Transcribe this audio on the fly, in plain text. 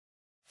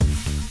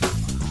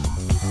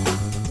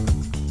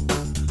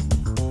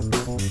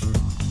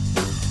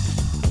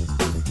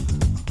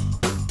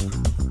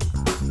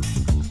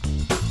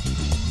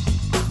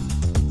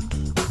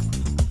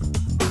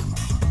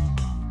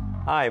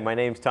Hi, my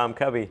name's Tom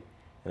Cubby,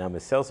 and I'm a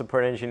sales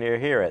support engineer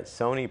here at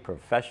Sony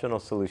Professional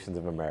Solutions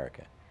of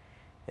America.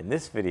 In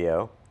this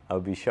video, I will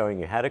be showing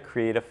you how to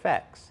create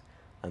effects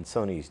on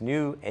Sony's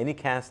new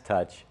Anycast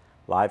Touch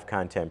live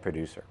content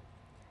producer.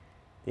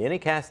 The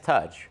Anycast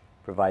Touch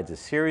provides a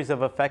series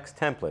of effects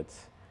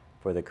templates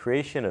for the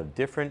creation of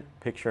different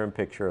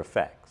picture-in-picture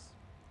effects.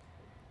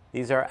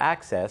 These are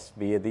accessed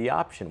via the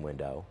option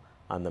window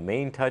on the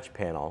main touch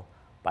panel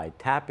by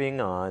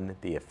tapping on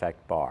the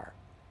effect bar.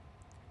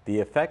 The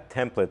effect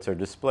templates are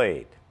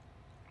displayed.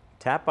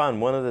 Tap on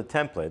one of the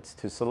templates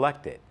to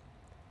select it.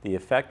 The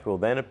effect will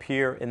then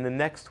appear in the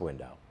next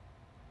window.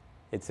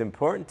 It's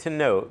important to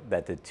note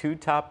that the two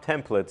top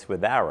templates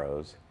with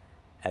arrows,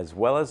 as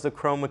well as the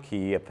chroma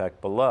key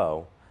effect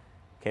below,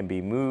 can be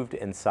moved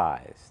and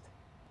sized.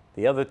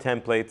 The other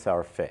templates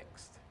are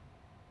fixed.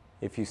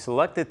 If you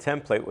select a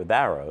template with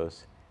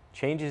arrows,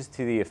 changes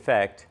to the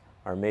effect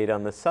are made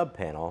on the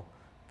subpanel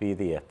via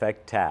the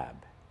Effect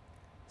tab.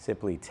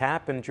 Simply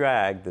tap and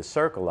drag the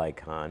circle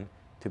icon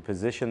to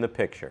position the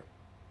picture.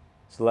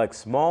 Select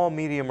small,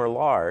 medium, or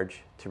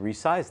large to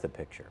resize the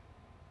picture.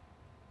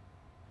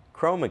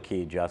 Chroma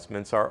key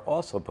adjustments are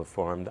also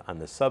performed on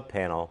the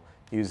subpanel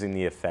using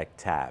the Effect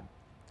tab.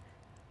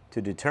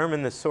 To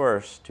determine the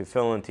source to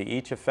fill into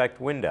each effect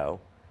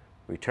window,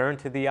 return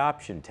to the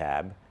Option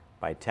tab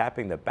by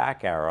tapping the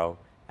back arrow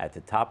at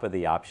the top of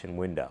the option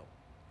window.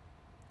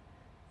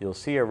 You'll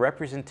see a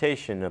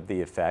representation of the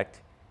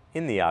effect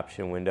in the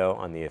option window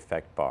on the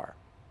effect bar.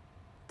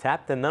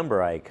 Tap the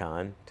number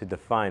icon to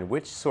define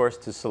which source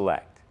to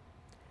select.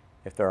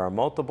 If there are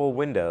multiple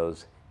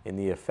windows in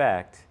the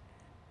effect,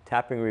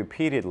 tapping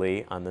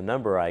repeatedly on the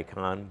number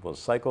icon will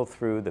cycle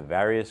through the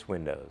various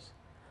windows,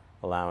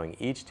 allowing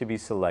each to be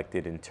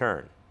selected in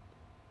turn.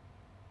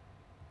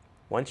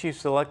 Once you've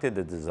selected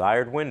the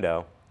desired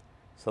window,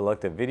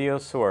 select a video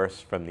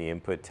source from the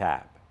Input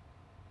tab.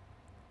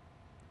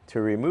 To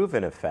remove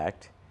an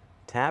effect,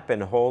 tap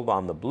and hold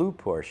on the blue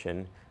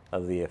portion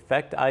of the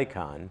effect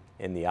icon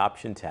in the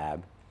Option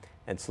tab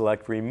and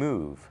select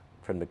Remove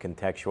from the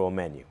contextual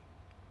menu.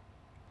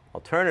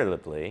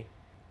 Alternatively,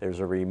 there's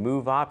a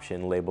Remove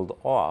option labeled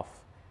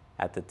Off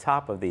at the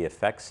top of the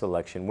Effect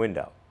selection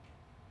window.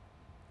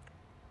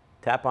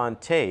 Tap on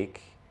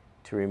Take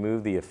to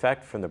remove the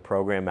effect from the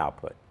program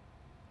output.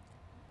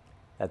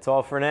 That's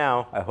all for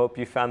now. I hope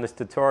you found this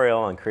tutorial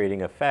on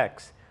creating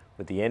effects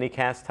with the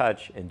Anycast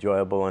Touch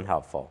enjoyable and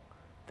helpful.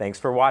 Thanks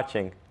for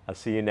watching. I'll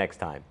see you next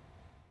time.